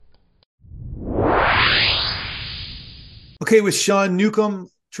Okay, with Sean Newcomb,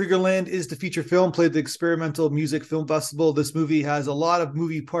 Triggerland is the feature film, played the Experimental Music Film Festival. This movie has a lot of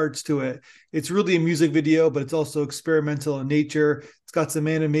movie parts to it. It's really a music video, but it's also experimental in nature. It's got some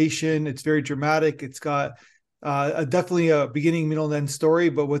animation. It's very dramatic. It's got definitely a beginning, middle, and end story,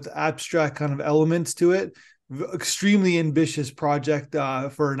 but with abstract kind of elements to it. Extremely ambitious project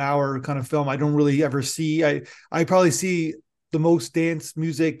for an hour kind of film. I don't really ever see. I probably see the most dance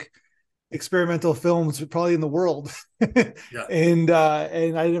music experimental films probably in the world. Yeah. And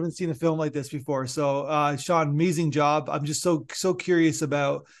I haven't seen a film like this before. So Sean, amazing job. I'm just so curious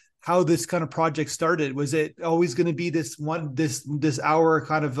about how this kind of project started. Was it always going to be this hour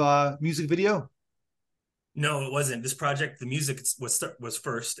kind of music video? No, it wasn't. This project, the music was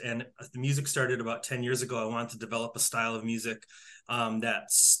first, and the music started about 10 years ago. I wanted to develop a style of music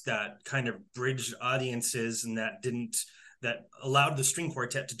that kind of bridged audiences and that allowed the string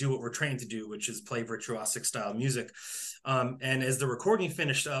quartet to do what we're trained to do, which is play virtuosic style music. And as the recording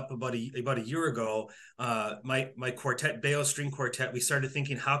finished up about a year ago, my quartet, Bayo String Quartet, we started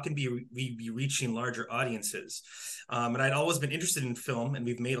thinking, how can we be reaching larger audiences? And I'd always been interested in film, and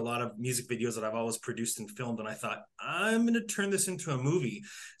we've made a lot of music videos that I've always produced and filmed. And I thought, I'm going to turn this into a movie.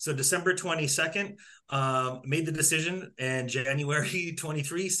 So December 22nd, made the decision, and January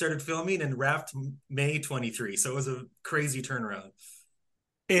 23 started filming and wrapped May 23. So it was a crazy turnaround.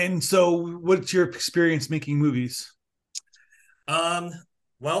 And so, what's your experience making movies? Um,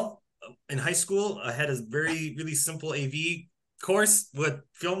 well, in high school, I had a really simple AV course, would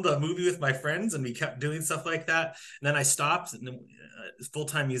filmed a movie with my friends, and we kept doing stuff like that. And then I stopped, and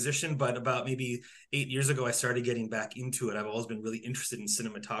full-time musician, but about maybe 8 years ago, I started getting back into it. I've always been really interested in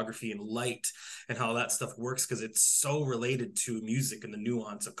cinematography and light and how that stuff works, because it's so related to music and the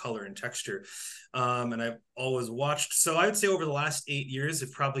nuance of color and texture. And I've always watched. So I would say over the last 8 years,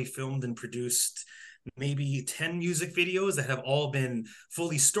 I've probably filmed and produced maybe 10 music videos that have all been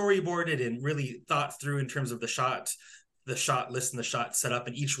fully storyboarded and really thought through in terms of the shot list and the shot setup,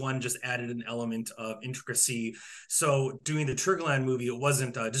 and each one just added an element of intricacy. So doing the Triggerland movie, it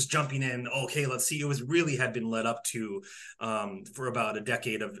wasn't just jumping in, okay, let's see. It was really had been led up to for about a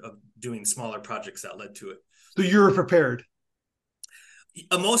decade of doing smaller projects that led to it. So you were prepared.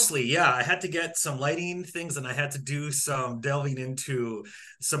 Mostly, yeah. I had to get some lighting things, and I had to do some delving into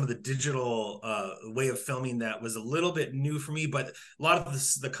some of the digital way of filming that was a little bit new for me, but a lot of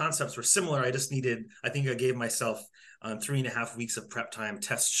the concepts were similar. I think I gave myself 3.5 weeks of prep time,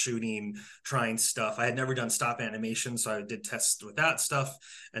 test shooting, trying stuff. I had never done stop animation, so I did tests with that stuff,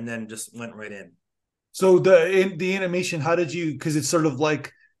 and then just went right in. So the animation, how did you? Because it's sort of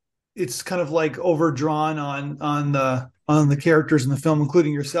like it's kind of like overdrawn on the characters in the film,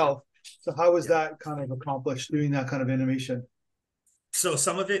 including yourself. So how was Yeah. that kind of accomplished doing that kind of animation? So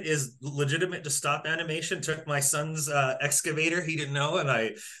some of it is legitimate to stop animation. Took my son's excavator, he didn't know, and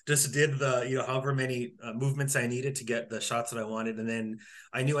I just did the however many movements I needed to get the shots that I wanted. And then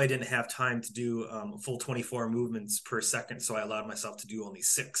I knew I didn't have time to do full 24 movements per second, so I allowed myself to do only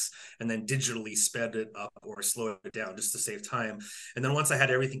 6, and then digitally sped it up or slowed it down just to save time. And then once I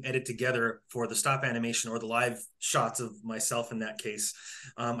had everything edited together for the stop animation or the live shots of myself in that case,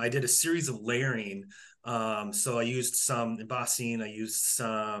 I did a series of layering. So I used some embossing, I used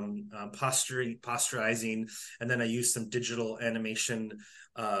some posturizing, and then I used some digital animation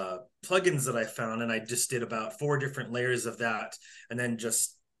plugins that I found, and I just did about 4 different layers of that, and then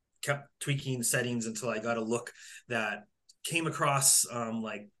just kept tweaking settings until I got a look that came across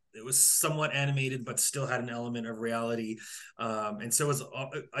like it was somewhat animated, but still had an element of reality. And so it was,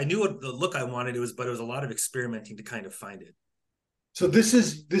 I knew what the look I wanted. But it was a lot of experimenting to kind of find it. So this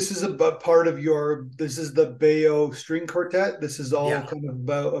is a part of your this is the Bayo String Quartet. This is all Yeah. kind of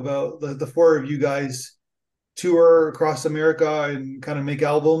about the four of you guys tour across America and kind of make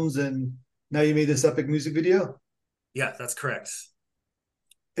albums, and now you made this epic music video. Yeah, that's correct.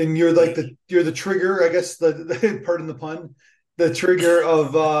 And you're like We you're the trigger, I guess the pardon the pun, the trigger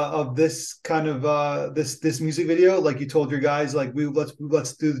of this kind of this music video. Like you told your guys, like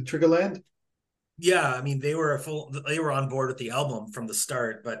let's do the Triggerland. Yeah, I mean they were on board with the album from the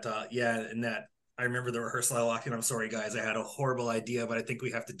start, but yeah, and that I remember the rehearsal. I walked in, I'm sorry guys, I had a horrible idea, but I think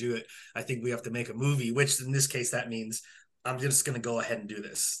we have to do it. I think we have to make a movie, which in this case that means I'm just going to go ahead and do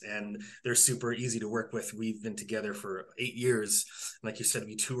this. And they're super easy to work with. We've been together for 8 years. Like you said,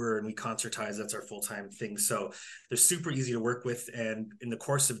 we tour and we concertize. That's our full-time thing. So they're super easy to work with. And in the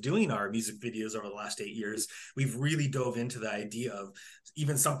course of doing our music videos over the last 8 years, we've really dove into the idea of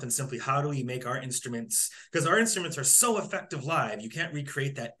even something simply, how do we make our instruments, because our instruments are so effective live, you can't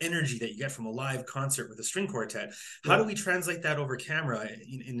recreate that energy that you get from a live concert with a string quartet. How do Yeah. we translate that over camera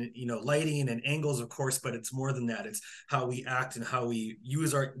in lighting and angles, of course, but it's more than that. It's how we act and how we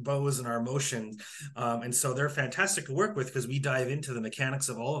use our bows and our emotions. And so they're fantastic to work with because we dive into the mechanics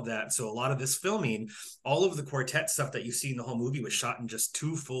of all of that. So a lot of this filming, all of the quartet stuff that you see in the whole movie was shot in just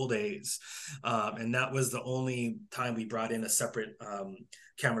 2 full days. And that was the only time we brought in a separate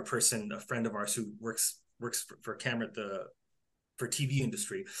camera person, a friend of ours who works for camera for TV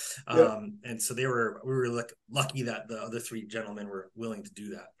industry. Yeah. And so we were lucky that the other 3 gentlemen were willing to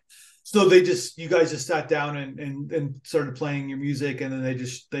do that. So you guys just sat down and started playing your music, and then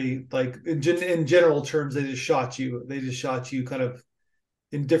they like in general terms, they just shot you. They just shot you kind of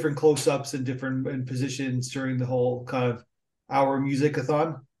in different close-ups and different positions during the whole kind of hour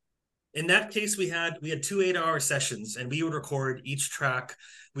music-a-thon. In that case, we had 2 8-hour sessions, and we would record each track.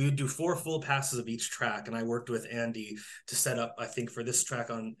 We would do 4 full passes of each track, and I worked with Andy to set up, I think, for this track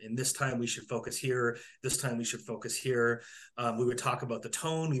in this time we should focus here, this time we should focus here. We would talk about the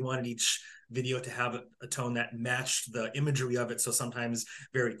tone. We wanted each video to have a tone that matched the imagery of it. So sometimes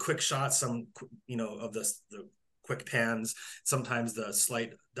very quick shots, some of the quick pans, sometimes the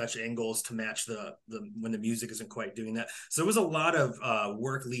slight Dutch angles to match the when the music isn't quite doing that. So it was a lot of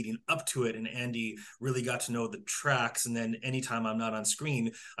work leading up to it, and Andy really got to know the tracks. And then anytime I'm not on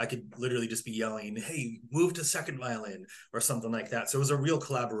screen, I could literally just be yelling, "Hey, move to second violin," or something like that. So it was a real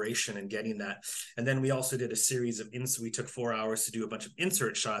collaboration in getting that. And then we also did a series of we took 4 hours to do a bunch of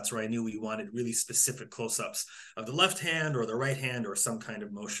insert shots where I knew we wanted really specific close-ups of the left hand or the right hand or some kind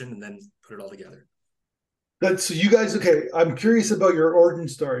of motion, and then put it all together. So you guys, okay, I'm curious about your origin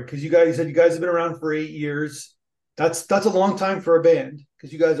story, because you guys said you guys have been around for 8 years. That's a long time for a band,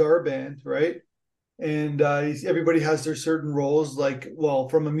 because you guys are a band, right? And everybody has their certain roles. Like, well,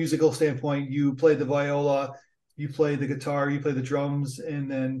 from a musical standpoint, you play the viola, you play the guitar, you play the drums, and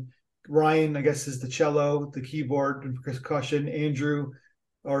then Ryan, I guess, is the cello, the keyboard, and percussion. Andrew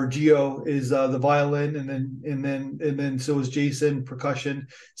or Gio is the violin, and then so is Jason, percussion.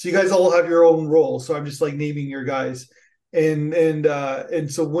 So you guys all have your own roles. So I'm just like naming your guys. And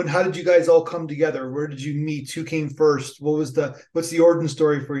so how did you guys all come together? Where did you meet? Who came first? What's the origin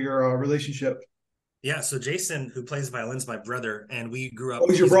story for your relationship? Yeah, so Jason, who plays violin's my brother, and we grew up. Oh,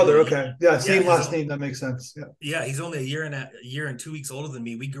 he's your brother. Okay, yeah, same last name. That makes sense. Yeah, he's only a year and 2 weeks older than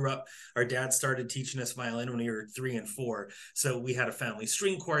me. We grew up. Our dad started teaching us violin when we were 3 and 4. So we had a family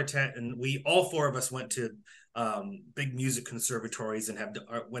string quartet, and all 4 of us went to big music conservatories and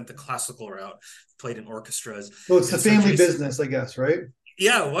went the classical route, played in orchestras. So it's the family business, I guess, right?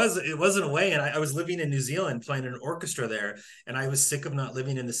 Yeah, it was in a way. And I was living in New Zealand playing in an orchestra there, and I was sick of not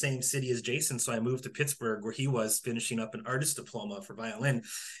living in the same city as Jason. So I moved to Pittsburgh, where he was finishing up an artist diploma for violin.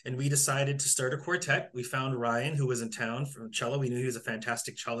 And we decided to start a quartet. We found Ryan, who was in town, from cello. We knew he was a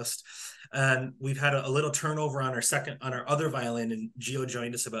fantastic cellist. And we've had a little turnover on our other violin, and Gio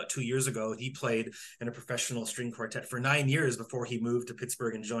joined us about 2 years ago. He played in a professional string quartet for 9 years before he moved to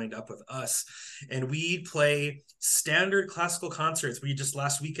Pittsburgh and joined up with us. And we play standard classical concerts. We just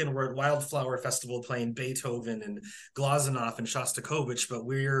last weekend were at Wildflower Festival playing Beethoven and Glazunov and Shostakovich, but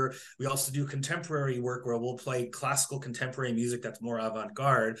we also do contemporary work where we'll play classical contemporary music that's more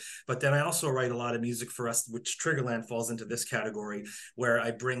avant-garde. But then I also write a lot of music for us, which Triggerland falls into this category, where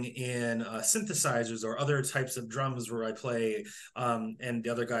I bring in synthesizers or other types of drums where I play, and the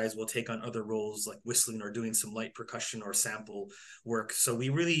other guys will take on other roles like whistling or doing some light percussion or sample work. So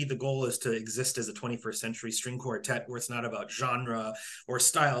the goal is to exist as a 21st century string quartet where it's not about genre or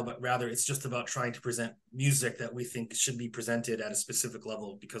style, but rather it's just about trying to present music that we think should be presented at a specific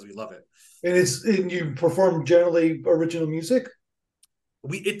level because we love it. And you perform generally original music?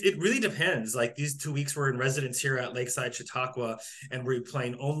 It really depends. Like these 2 weeks we're in residence here at Lakeside Chautauqua, and we're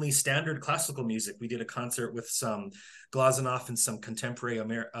playing only standard classical music. We did a concert with some Glazunov and some contemporary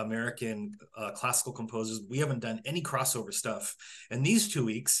American classical composers. We haven't done any crossover stuff in these 2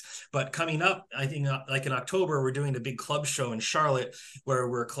 weeks, but coming up, I think like in October, we're doing a big club show in Charlotte where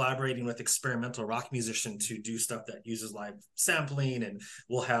we're collaborating with experimental rock musicians to do stuff that uses live sampling, and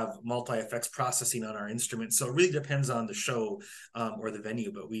we'll have multi-effects processing on our instruments. So it really depends on the show or the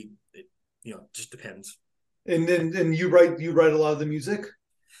venue, but it just depends. And then you write a lot of the music?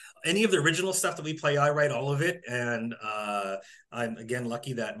 Any of the original stuff that we play, I write all of it. And I'm again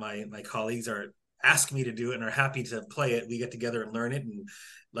lucky that my colleagues are ask me to do it and are happy to play it. We get together and learn it. And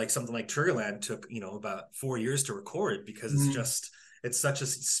like something like Triggerland took, about 4 years to record because it's such a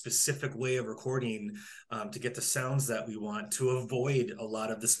specific way of recording to get the sounds that we want, to avoid a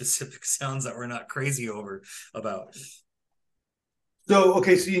lot of the specific sounds that we're not crazy about. So,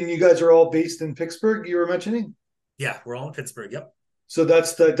 okay, so you guys are all based in Pittsburgh, you were mentioning? Yeah, we're all in Pittsburgh. Yep. So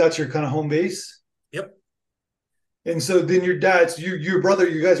that's your kind of home base? Yep. And so then your brother,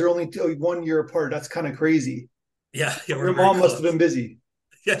 you guys are only 1 year apart. That's kind of crazy. Yeah, yeah, we're Your very mom must have close. been busy.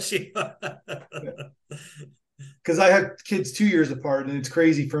 Yeah, she. Because I have kids 2 years apart, and it's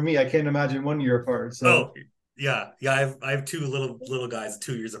crazy for me. I can't imagine 1 year apart. So Oh, yeah, yeah. I have two little guys,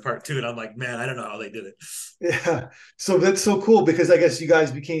 2 years apart too, and I'm like, man, I don't know how they did it. yeah, so that's so cool because I guess you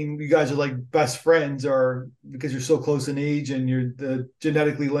guys are like best friends, or because you're so close in age and you're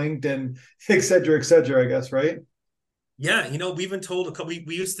genetically linked and et cetera, et cetera. I guess, right? Yeah, we've been told we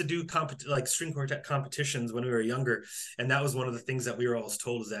used to do like string quartet competitions when we were younger, and that was one of the things that we were always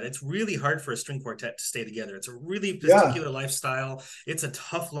told is that it's really hard for a string quartet to stay together. It's a really Yeah, particular lifestyle. It's a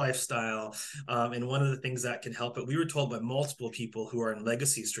tough lifestyle, and one of the things that can help it, we were told by multiple people who are in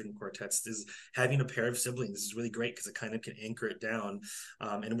legacy string quartets, is having a pair of siblings is really great because it kind of can anchor it down.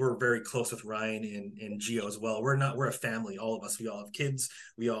 And we're very close with Ryan and Gio as well. We're a family, all of us. We all have kids.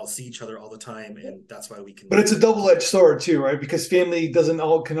 We all see each other all the time, and that's why we can but it's a keep double-edged it. sword too, right? Because family doesn't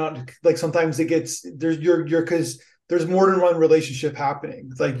all cannot, like, sometimes it gets there's you're because there's more than one relationship happening.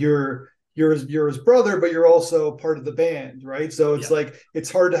 It's like you're his brother, but you're also part of the band, right? So it's Yeah. like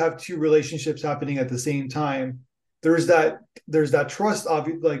it's hard to have two relationships happening at the same time. There's that there's that trust,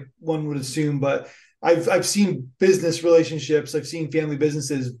 obviously, like one would assume, but I've seen business relationships, I've seen family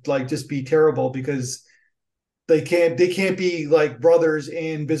businesses like just be terrible because they can't be like brothers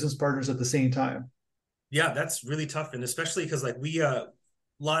and business partners at the same time. Yeah, that's really tough, and especially because like we a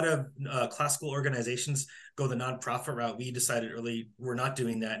lot of classical organizations go the nonprofit route. We decided early we're not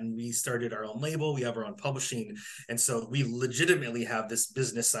doing that, and we started our own label. We have our own publishing, and so we legitimately have this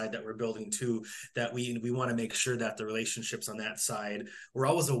business side that we're building too. That we want to make sure that the relationships on that side, we're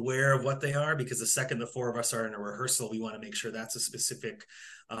always aware of what they are, because the second the four of us are in a rehearsal, we want to make sure that's a specific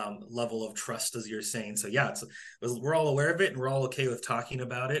level of trust, as you're saying. So yeah, we're all aware of it, and we're all okay with talking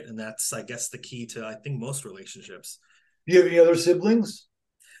about it, and that's, I guess, the key to, I think, most relationships. Do you have any other siblings?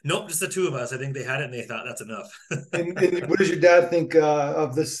 Nope, just the two of us. I think they had it and they thought that's enough. And what does your dad think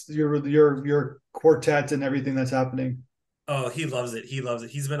of this your quartet and everything that's happening? Oh, he loves it. He loves it.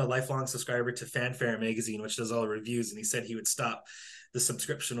 He's been a lifelong subscriber to Fanfare magazine, which does all the reviews, and he said he would stop the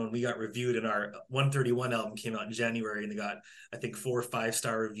subscription when we got reviewed, and our 131 album came out in January, and they got, I think, 4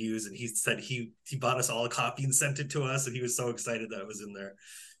 5-star reviews, and he said he bought us all a copy and sent it to us, and he was so excited that it was in there.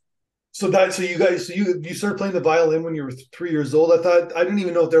 So you started playing the violin when you were 3 years old. I didn't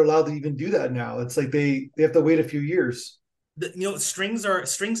even know if they're allowed to even do that now. It's like they have to wait a few years. Strings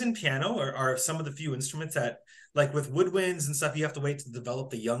and piano are some of the few instruments that, like with woodwinds and stuff, you have to wait to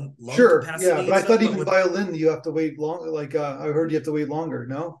develop the young lung Sure, yeah, capacity but and I stuff. thought But even with violin you have to wait long. Like I heard you have to wait longer.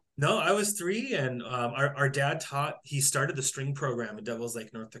 No. No, I was 3, and our dad taught. He started the string program in Devils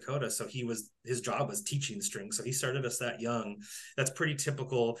Lake, North Dakota. So his job was teaching strings. So he started us that young. That's pretty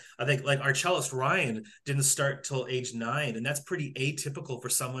typical. I think like our cellist Ryan didn't start till age 9, and that's pretty atypical for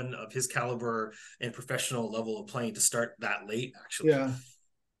someone of his caliber and professional level of playing to start that late, actually. Yeah,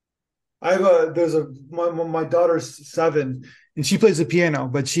 I have a there's a my daughter's 7 and she plays the piano,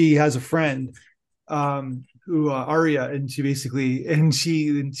 but she has a friend who Aria, and she's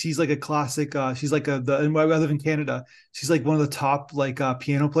like a classic. She's like and I live in Canada. She's like one of the top like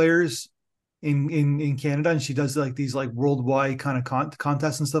piano players in Canada, and she does like these like worldwide kind of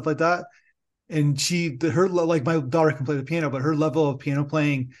contests and stuff like that. And her like my daughter can play the piano, but her level of piano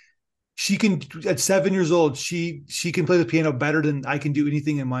playing, she can at 7 years old, she can play the piano better than I can do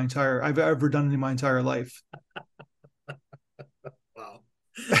anything in my entire I've ever done in my entire life. Wow.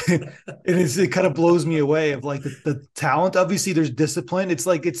 It kind of blows me away of like the talent. Obviously there's discipline. It's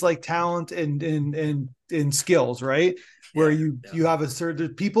like talent and skills, right? Where Yeah, you yeah. you have a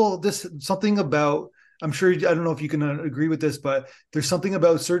certain people, this something about, I'm sure, I don't know if you can agree with this, but there's something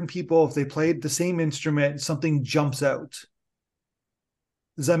about certain people, if they played the same instrument, something jumps out.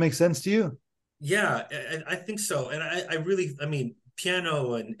 Does that make sense to you? Yeah, I think so. And I really, I mean,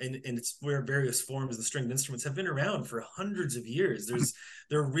 piano and its where various forms of stringed instruments have been around for hundreds of years.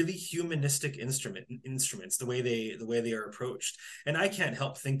 They're really humanistic instruments, the way they are approached. And I can't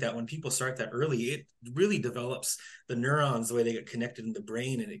help think that when people start that early, it really develops the neurons, the way they get connected in the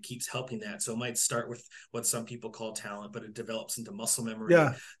brain, and it keeps helping that. So it might start with what some people call talent, but it develops into muscle memory,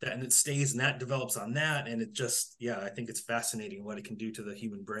 Yeah. that, and it stays, and that develops on that. And it just, yeah, I think it's fascinating what it can do to the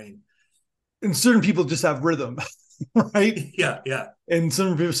human brain. And certain people just have rhythm, right? Yeah, yeah, And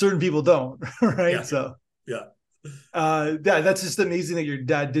certain people don't, right? yeah, So yeah. yeah, that's just amazing that your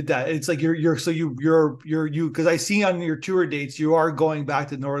dad did that. It's like you're so you because I see on your tour dates you are going back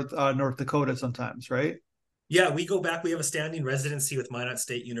to North Dakota sometimes, right? Yeah, we go back. We have a standing residency with Minot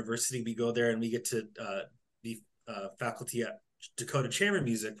State University. We go there and we get to be faculty at Dakota chamber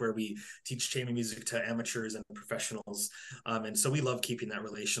music, where we teach chamber music to amateurs and professionals. And so we love keeping that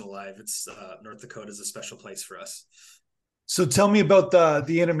relation alive. It's North Dakota is a special place for us. So tell me about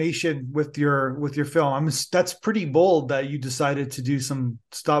the animation with your film. That's pretty bold that you decided to do some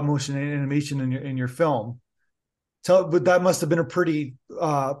stop motion animation in your film. But that must have been a pretty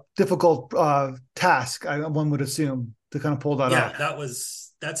difficult task, one would assume, to kind of pull that Yeah, off.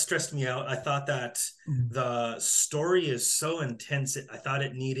 that stressed me out. I thought that the story is so intense. I thought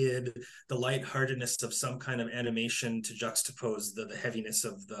it needed the lightheartedness of some kind of animation to juxtapose the heaviness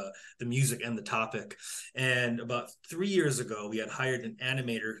of the music and the topic. And about 3 years ago, we had hired an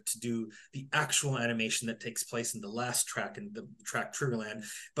animator to do the actual animation that takes place in the last track, in the track Triggerland.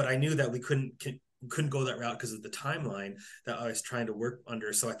 But I knew that we couldn't go that route because of the timeline that I was trying to work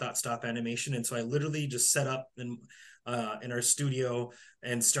under. So I thought stop animation. And so I literally just set up in our studio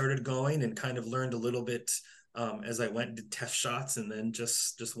and started going, and kind of learned a little bit as I went, did test shots, and then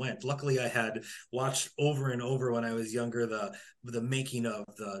just went. Luckily, I had watched over and over when I was younger the making of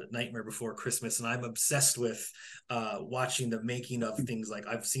the Nightmare Before Christmas, and I'm obsessed with watching the making of things. Like,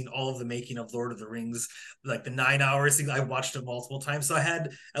 I've seen all of the making of Lord of the Rings, like the 9 hours things. I watched it multiple times, so I had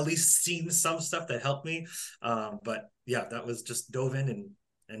at least seen some stuff that helped me. But yeah, that was just dove in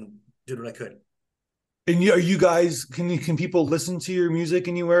and did what I could. And are you guys, can people listen to your music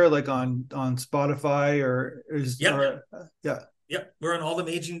anywhere, like on Spotify Yep. yeah? Yep, we're on all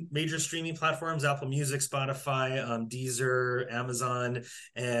the major streaming platforms: Apple Music, Spotify, Deezer, Amazon,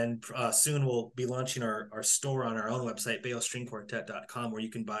 and soon we'll be launching our store on our own website, balestringquartet.com, where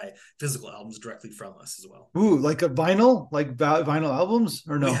you can buy physical albums directly from us as well. Ooh, like a vinyl, like vinyl albums,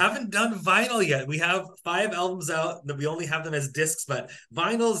 or We no? haven't done vinyl yet. We have 5 albums out that we only have them as discs, but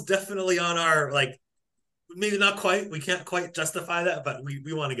vinyl's definitely on our, like, maybe not quite. We can't quite justify that, but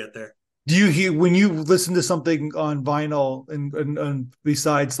we want to get there. Do you hear when you listen to something on vinyl and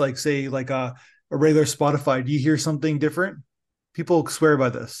besides, like, say, like a regular Spotify, do you hear something different? People swear by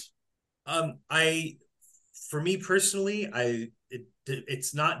this. I For me personally,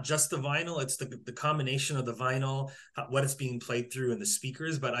 it's not just the vinyl, it's the combination of the vinyl, what it's being played through, and the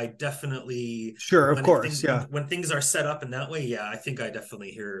speakers. But I definitely, Sure, of when it course, things yeah. when things are set up in that way, yeah, I think I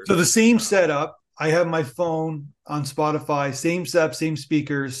definitely hear. So the same um setup. I have my phone on Spotify, same setup, same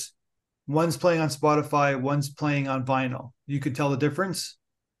speakers. One's playing on Spotify, one's playing on vinyl. You could tell the difference.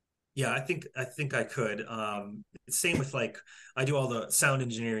 yeah, I think I could. Same with, like, I do all the sound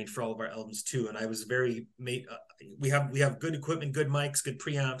engineering for all of our albums too, and I was very made. We have good equipment, good mics, good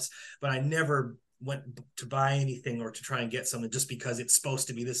preamps, but I never went to buy anything or to try and get something just because it's supposed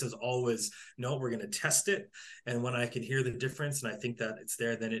to be. This is always, no, we're going to test it, and when I can hear the difference and I think that it's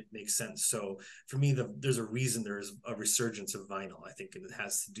there, then it makes sense. So for me, there's a reason there's a resurgence of vinyl. I think, and it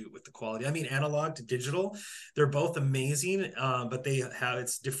has to do with the quality. I mean, analog to digital, they're both amazing, but they have,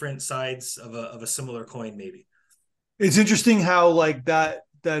 it's different sides of a similar coin, maybe. It's interesting how, like, that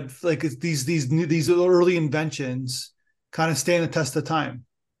like these early inventions kind of stand the test of time,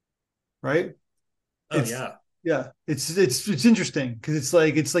 right? Oh It's yeah. Yeah, it's interesting because it's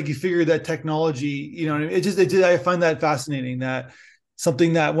like you figure that technology, I find that fascinating, that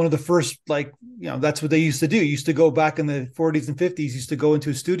something that one of the first, like, that's what they used to do. Used to go back in the 40s and 50s, used to go into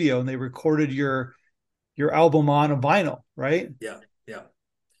a studio and they recorded your album on a vinyl, right? Yeah. Yeah. Yeah.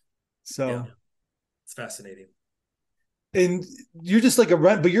 So, It's fascinating. and you're just like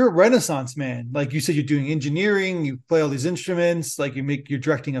but you're a renaissance man. Like you said, you're doing engineering, you play all these instruments, like you're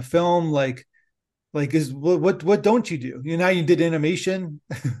directing a film, like is what don't you do? Now you did animation.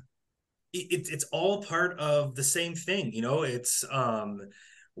 It's all part of the same thing, it's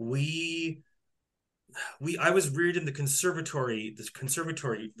we I was reared in the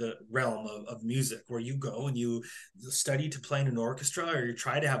realm of music, where you go and you study to play in an orchestra, or you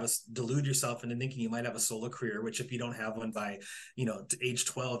try to delude yourself into thinking you might have a solo career, which, if you don't have one by age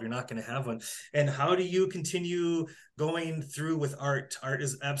 12, you're not going to have one. And how do you continue going through with art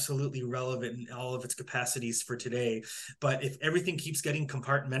is absolutely relevant in all of its capacities for today. But if everything keeps getting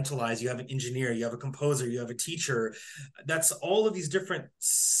compartmentalized, you have an engineer, you have a composer, you have a teacher, that's all of these different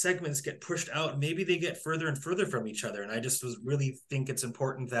segments get pushed out. Maybe they get further and further from each other. And I just really think it's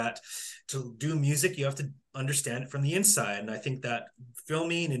important that to do music, you have to understand it from the inside. And I think that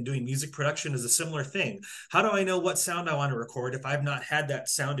filming and doing music production is a similar thing. How do I know what sound I want to record if I've not had that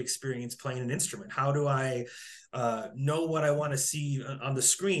sound experience playing an instrument? How do I know what I want to see on the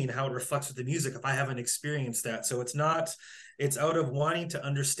screen, how it reflects with the music, if I haven't experienced that? So It's out of wanting to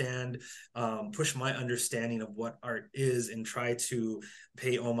understand, push my understanding of what art is, and try to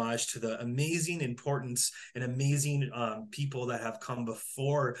pay homage to the amazing importance and amazing people that have come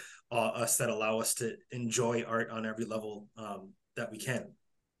before us that allow us to enjoy art on every level that we can.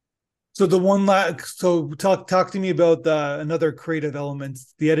 So talk to me about another creative element,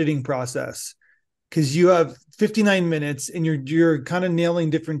 the editing process, because you have 59 minutes and you're kind of nailing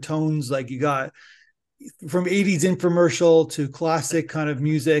different tones. Like you got from 80s infomercial to classic kind of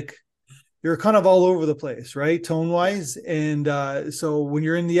music. You're kind of all over the place, right? Tone wise. And so when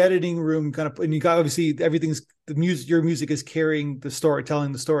you're in the editing room, kind of, and you got obviously everything's the music, your music is carrying the story,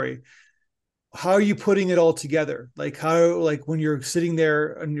 telling the story. How are you putting it all together? Like like when you're sitting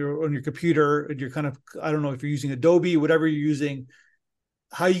there on your computer and you're kind of, I don't know if you're using Adobe, whatever you're using,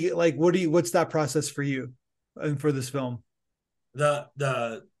 how you like, what's that process for you and for this film?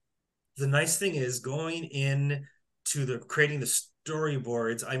 The nice thing is going in to the creating the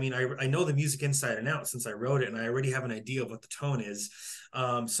storyboards. I mean, I know the music inside and out since I wrote it, and I already have an idea of what the tone is.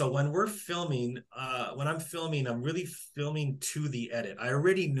 So when we're filming, when I'm filming, I'm really filming to the edit. I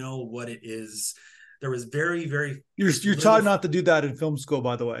already know what it is. There was very You're taught not to do that in film school,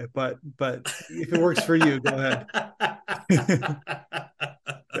 by the way, but if it works for you, go ahead.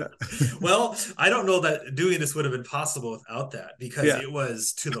 Yeah. Well, I don't know that doing this would have been possible without that, because Yeah. it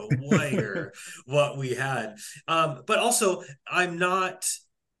was to the wire what we had. But also, I'm not.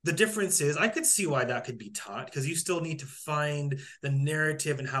 The difference is, I could see why that could be taught, because you still need to find the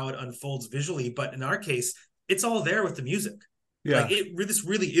narrative and how it unfolds visually. But in our case, it's all there with the music. Yeah. Like this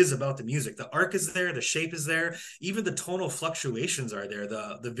really is about the music. The arc is there, the shape is there, even the tonal fluctuations are there.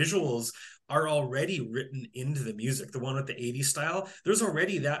 The visuals are already written into the music. The one with the 80s style, there's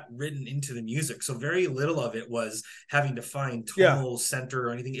already that written into the music. So very little of it was having to find Yeah. tonal center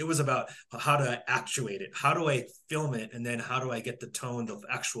or anything. It was about how to actuate it. How do I film it? And then how do I get the tone, the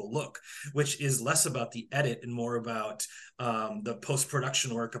actual look, which is less about the edit and more about the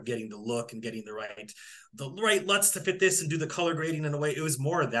post-production work of getting the look and getting the right LUTs to fit this and do the color grading in a way. It was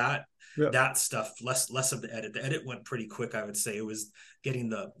more of that stuff, less of the edit. The edit went pretty quick, I would say. It was getting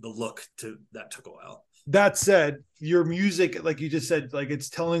the look to that took a while. That said, your music, like you just said, like it's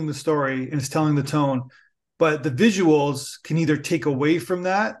telling the story and it's telling the tone, but the visuals can either take away from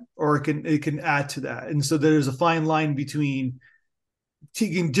that or it can add to that. And so there's a fine line between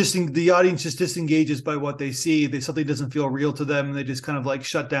taking just the audience just disengages by what they see. Something doesn't feel real to them and they just kind of like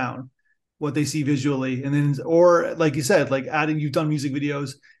shut down what they see visually. And then, or like you said, like adding, you've done music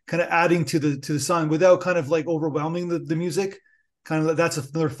videos, kind of adding to the song without kind of like overwhelming the music. Kind of, that's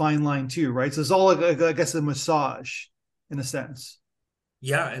another fine line too, right? So it's all like, I guess, a massage in a sense.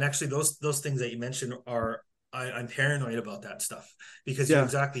 Yeah, and actually those things that you mentioned are, I'm paranoid about that stuff, because you're Yeah.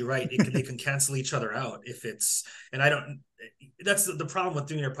 exactly right. They can cancel each other out if it's, and I don't. That's the problem with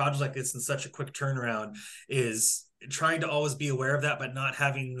doing a project like this in such a quick turnaround, is trying to always be aware of that, but not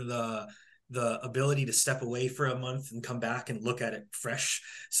having the ability to step away for a month and come back and look at it fresh.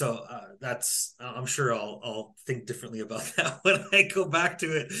 So that's, I'm sure I'll think differently about that when I go back to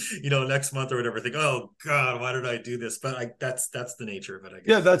it, next month or whatever. Think, oh God, why did I do this? But that's the nature of it, I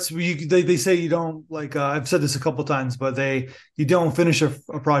Yeah, guess. that's they say you don't like I've said this a couple times, but you don't finish a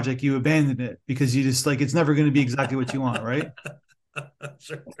project, you abandon it because you just like it's never going to be exactly what you want, right?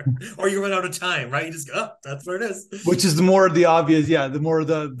 Sure. Or you run out of time, right? You just go, oh, that's where it is. Which is the more the obvious, yeah, the more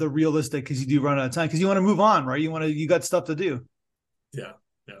the realistic, because you do run out of time because you want to move on, right? You got stuff to do. Yeah,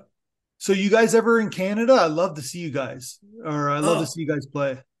 yeah. So you guys ever in Canada? I love to see you guys, or I love to Oh, see you guys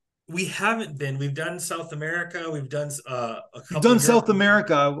play. we haven't been. We've done South America. We've done a You've couple done in Europe. South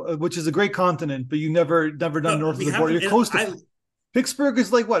America, which is a great continent, but you never done No, north of we the border. haven't. You're And close to Pittsburgh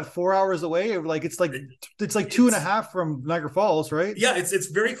is like what, 4 hours away, or like it's like two and a it's half from Niagara Falls, right? yeah, it's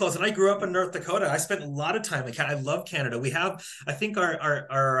very close. And I grew up in North Dakota. I spent a lot of time in Canada. I love Canada. We have, I think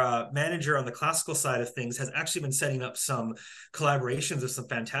our manager on the classical side of things has actually been setting up some collaborations with some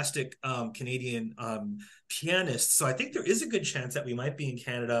fantastic Canadian pianists. So I think there is a good chance that we might be in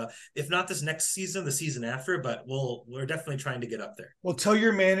Canada, if not this next season, the season after. But we're definitely trying to get up there. Well, tell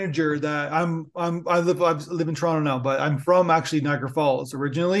your manager that I live in Toronto now, but I'm from actually Niagara Falls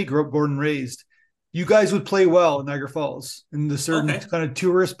originally, grew up, born and raised. You guys would play well in Niagara Falls in the certain Okay, kind of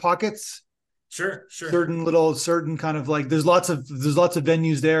tourist pockets, sure. certain kind of like there's lots of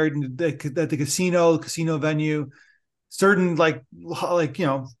venues there at the casino venue, certain like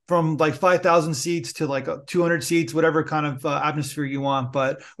from like 5,000 seats to like 200 seats, whatever kind of atmosphere you want,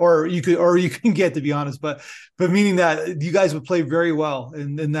 but or you can get, to be honest, but meaning that you guys would play very well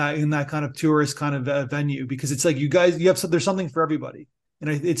in that kind of tourist kind of venue, because it's like you have there's something for everybody, and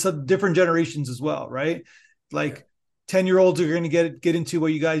it's different generations as well, right? Yeah. Like 10-year-olds are going to get into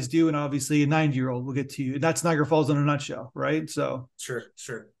what you guys do, and obviously a 90-year-old will get to you. And that's Niagara Falls in a nutshell, right? So Sure.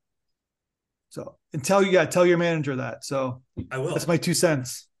 So, and tell your manager that. So I will. That's my 2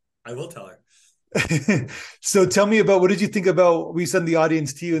 cents. I will tell her. So tell me about, what did you think about, we send the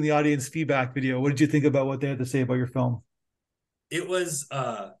audience to you in the audience feedback video. What did you think about what they had to say about your film? It was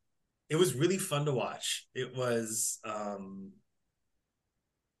really fun to watch. It was,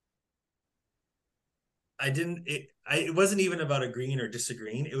 it wasn't even about agreeing or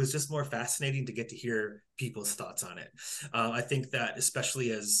disagreeing. It was just more fascinating to get to hear people's thoughts on it. I think that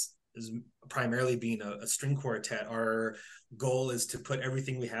especially as primarily being a string quartet, our goal is to put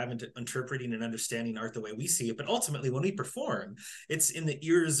everything we have into interpreting and understanding art the way we see it. But ultimately, when we perform, it's in the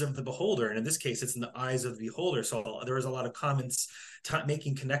ears of the beholder. And in this case, it's in the eyes of the beholder. So there was a lot of comments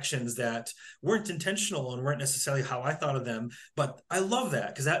making connections that weren't intentional and weren't necessarily how I thought of them. But I love that,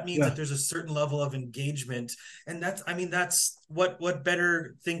 because that means that there's a certain level of engagement. And that's what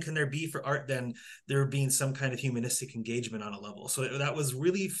better thing can there be for art than there being some kind of humanistic engagement on a level. So that was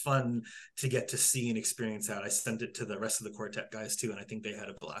really fun to get to see and experience that. I sent it to the rest of the quartet guys too, and I think they had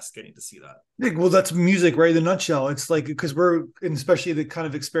a blast getting to see that. Yeah, well, that's music, right? In a nutshell. It's like, because and especially the kind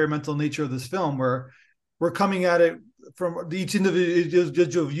of experimental nature of this film, where we're coming at it from each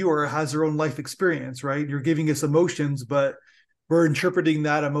individual viewer has their own life experience, right? You're giving us emotions, but we're interpreting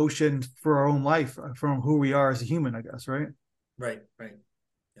that emotion for our own life, from who we are as a human, I guess, right? Right.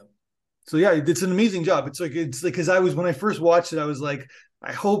 Yep. So yeah, it's an amazing job. It's like, because when I first watched it, I was like,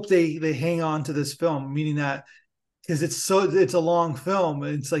 I hope they hang on to this film, meaning that, because it's a long film.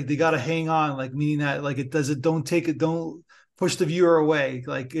 It's like they got to hang on, like, meaning that, like, don't push the viewer away.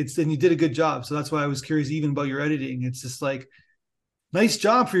 Like, and you did a good job. So that's why I was curious even about your editing. It's just like, nice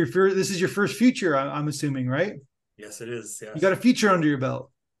job for this is your first feature, I'm assuming, right? Yes, it is. Yeah. You got a feature under your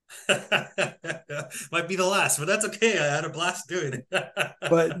belt. Might be the last, but that's okay. I had a blast doing it.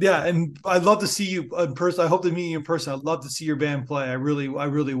 But yeah, and I'd love to see you in person. I hope to meet you in person. I'd love to see your band play. I really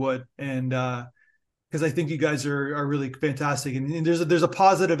would. And because I think you guys are really fantastic, and there's a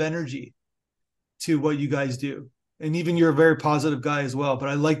positive energy to what you guys do. And even you're a very positive guy as well. But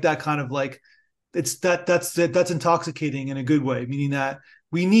I like that kind of, like, that's intoxicating in a good way, meaning that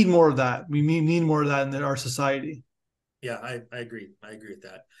we need more of that. We need more of that in our society. Yeah, I agree. I agree with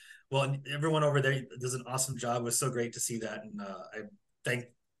that. Well, everyone over there does an awesome job. It was so great to see that. And I thank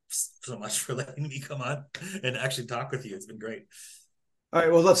so much for letting me come on and actually talk with you. It's been great. All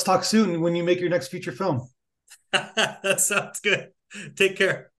right. Well, let's talk soon when you make your next feature film. That sounds good. Take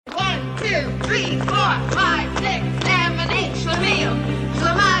care. 1, 2, 3, 4, 5, 6, 7, 8, Schlemiel,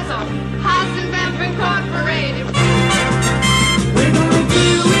 Schlemazel, Hasenbemp Incorporated.